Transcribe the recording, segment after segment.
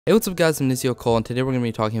Hey, what's up guys, I'm Nizio Cole, and today we're going to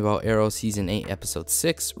be talking about Arrow Season 8, Episode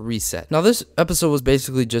 6, Reset. Now this episode was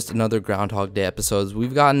basically just another Groundhog Day episode.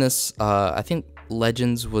 We've gotten this, I think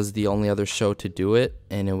Legends was the only other show to do it,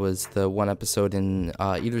 and it was the one episode in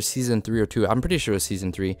either Season 3 or 2, I'm pretty sure it was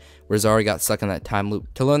Season 3, where Zari got stuck in that time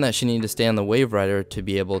loop to learn that she needed to stay on the Wave Rider to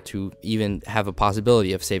be able to even have a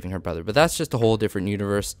possibility of saving her brother. But that's just a whole different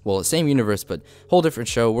universe, well, the same universe, but whole different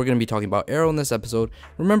show. We're going to be talking about Arrow in this episode.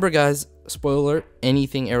 Remember guys, spoiler,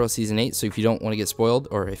 anything Arrow Season 8, so if you don't want to get spoiled,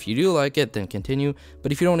 or if you do like it, then continue,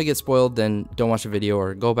 but if you don't want to get spoiled, then don't watch the video,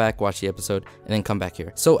 or go back, watch the episode, and then come back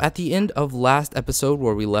here. So at the end of last episode,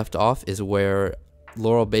 where we left off, is where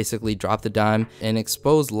Laurel basically dropped the dime and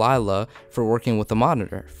exposed Lila for working with the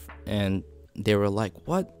Monitor, and they were like,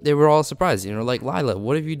 what? They were all surprised, you know, like, Lila,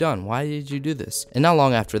 what have you done? Why did you do this? And not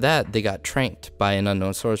long after that, they got tranked by an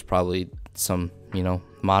unknown source, probably some, you know,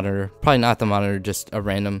 Monitor, probably not the Monitor, just a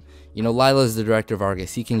random, you know, Lila is the director of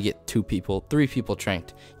Argus. He can get 2 people, 3 people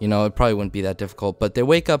tranked. You know, it probably wouldn't be that difficult, but they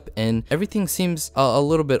wake up and everything seems a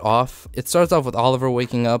little bit off. It starts off with Oliver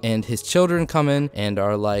waking up and his children come in and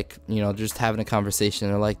are like, you know, just having a conversation.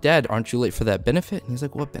 They're like, Dad, aren't you late for that benefit? And he's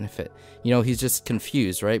like, what benefit? You know, he's just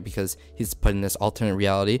confused, right? Because he's put in this alternate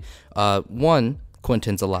reality. One,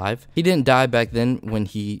 Quentin's alive. He didn't die back then when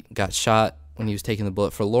he got shot, when he was taking the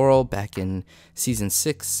bullet for Laurel back in Season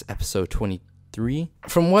 6, Episode 23.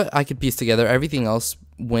 From what I could piece together, everything else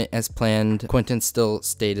went as planned. Quentin still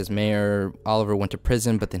stayed as mayor. Oliver went to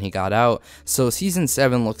prison, but then he got out. So Season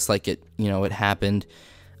 7 looks like it, you know, it happened.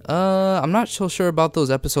 I'm not so sure about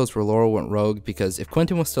those episodes where Laurel went rogue, because if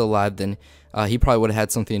Quentin was still alive, then he probably would have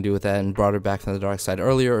had something to do with that and brought her back from the dark side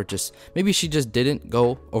earlier, or just maybe she just didn't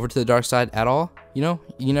go over to the dark side at all. You know,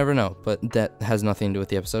 you never know, but that has nothing to do with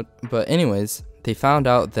the episode. But anyways, they found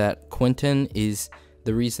out that Quentin is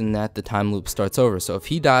the reason that the time loop starts over. So if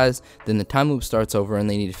he dies, then the time loop starts over, and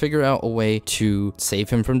they need to figure out a way to save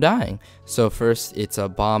him from dying. So first it's a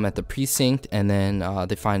bomb at the precinct, and then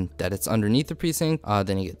they find that it's underneath the precinct.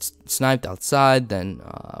 Then he gets sniped outside. Then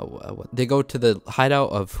they go to the hideout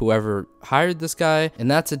of whoever hired this guy, and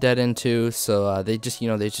that's a dead end too. So they just, you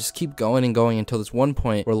know, they just keep going and going until this one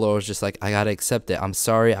point where Laurel's just like, I gotta accept it. I'm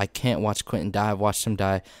sorry, I can't watch Quentin die. I've watched him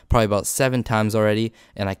die probably about 7 times already,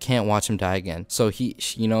 and I can't watch him die again. So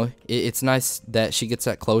you know, it's nice that she gets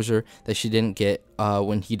that closure that she didn't get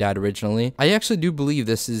when he died originally. I actually do believe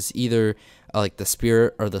this is either like the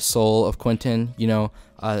spirit or the soul of Quentin. You know,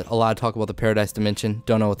 a lot of talk about the Paradise Dimension.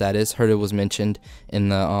 Don't know what that is. Heard it was mentioned in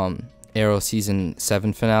the Arrow Season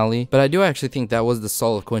 7 finale. But I do actually think that was the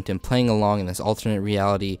soul of Quentin playing along in this alternate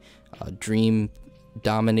reality dream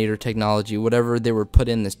dominator technology, whatever they were put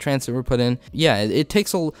in, this trance they were put in. Yeah, it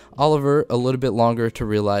takes Oliver a little bit longer to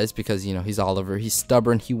realize, because, you know, he's Oliver, he's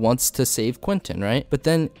stubborn, he wants to save Quentin, right? But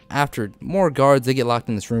then after more guards, they get locked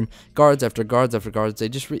in this room, guards after guards after guards, he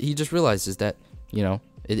just realizes that, you know,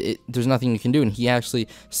 there's nothing you can do, and he actually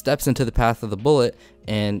steps into the path of the bullet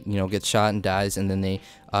and, you know, gets shot and dies. And then they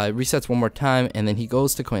resets one more time, and then he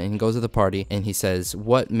goes to Quentin, he goes to the party, and he says,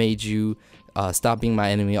 what made you stop being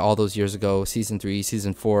my enemy all those years ago, Season 3,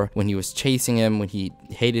 Season 4, when he was chasing him, when he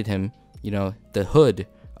hated him, you know, the Hood,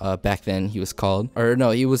 back then he was called, or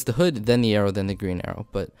no, he was the Hood, then the Arrow, then the Green Arrow.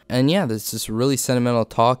 And yeah, this is really sentimental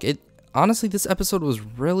talk. Honestly, this episode was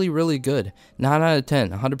really, really good. 9 out of 10,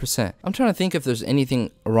 100%. I'm trying to think if there's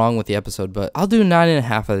anything wrong with the episode, but I'll do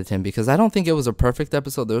 9.5 out of 10, because I don't think it was a perfect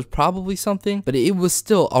episode. There was probably something, but it was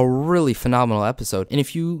still a really phenomenal episode. And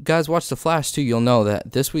if you guys watch The Flash too, you'll know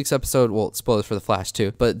that this week's episode, well, spoilers for The Flash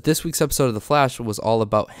too, but this week's episode of The Flash was all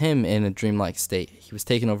about him in a dreamlike state. He was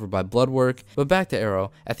taken over by blood work. But back to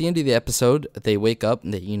Arrow. At the end of the episode, they wake up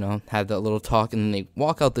and they, you know, have that little talk, and then they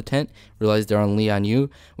walk out the tent, realize they're on Lian Yu,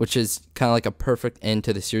 which is kind of like a perfect end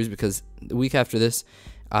to the series, because the week after this,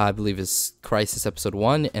 I believe, is Crisis Episode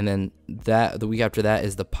 1, and then the week after that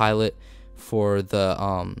is the pilot for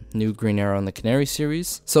the new Green Arrow and the Canary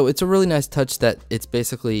series. So it's a really nice touch that it's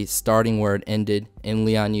basically starting where it ended in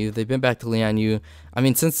Lian Yu. They've been back to Lian Yu, I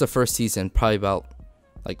mean, since the first season, probably about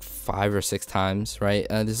like 5 or 6 times, right?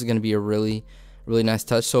 This is going to be a really nice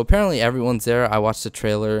touch. So apparently everyone's there. I watched the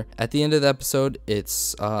trailer. At the end of the episode,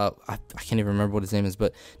 it's I can't even remember what his name is,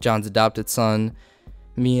 but John's adopted son,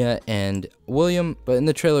 Mia, and William. But in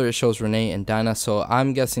the trailer it shows Renee and Dinah, so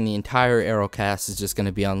I'm guessing the entire Arrow cast is just going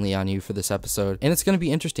to be on Lian Yu for this episode, and it's going to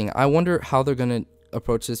be interesting. I wonder how they're going to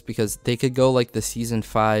approach this, because they could go like the Season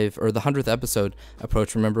 5 or the 100th episode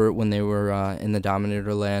approach. Remember when they were in the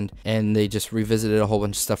Dominator land and they just revisited a whole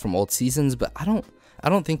bunch of stuff from old seasons? But I don't I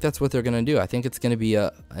don't think that's what they're gonna do. I think it's gonna be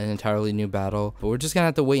an entirely new battle, but we're just gonna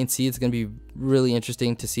have to wait and see. It's gonna be really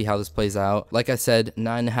interesting to see how this plays out. Like I said,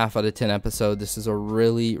 9.5 out of 10 episode. This is a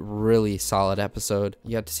really solid episode.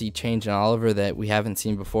 You have to see change in Oliver that we haven't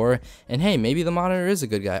seen before, and hey, maybe the Monitor is a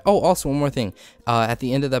good guy. Oh, also one more thing, at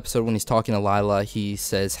the end of the episode when he's talking to Lila, he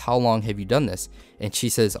says, how long have you done this? And she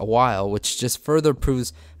says a while, which just further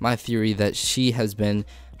proves my theory that she has been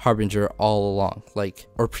Harbinger all along, like,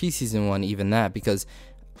 or preseason 1, even that, because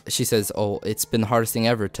she says, oh, it's been the hardest thing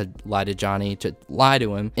ever to lie to Johnny, to lie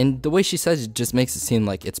to him. And the way she says it just makes it seem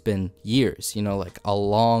like it's been years, you know, like a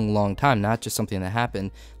long time, not just something that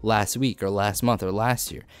happened last week or last month or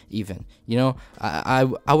last year even, you know. I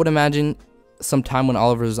would imagine sometime when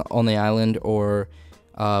Oliver's on the island, or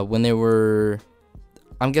when they were,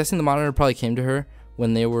 I'm guessing the Monitor probably came to her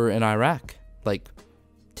when they were in Iraq, like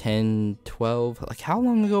 10, 12, like how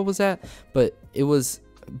long ago was that? But it was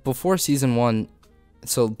before season 1,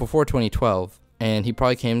 so before 2012, and he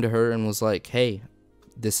probably came to her and was like, hey,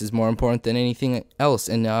 this is more important than anything else.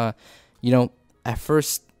 And you know, at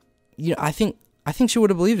first, you know, I think she would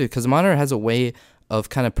have believed it, because Monitor has a way of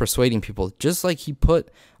kind of persuading people, just like he put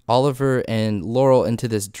Oliver and Laurel into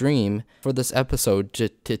this dream for this episode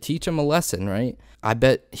to teach them a lesson, right? I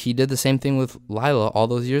bet he did the same thing with Lila all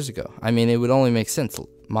those years ago. I mean, it would only make sense.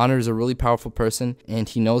 Monitor is a really powerful person, and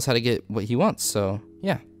he knows how to get what he wants. So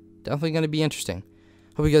yeah, definitely going to be interesting.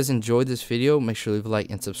 Hope you guys enjoyed this video. Make sure to leave a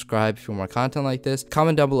like and subscribe for more content like this.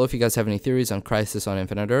 Comment down below if you guys have any theories on Crisis on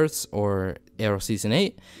Infinite Earths or Arrow Season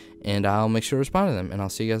 8, and I'll make sure to respond to them. And I'll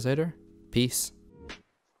see you guys later. Peace.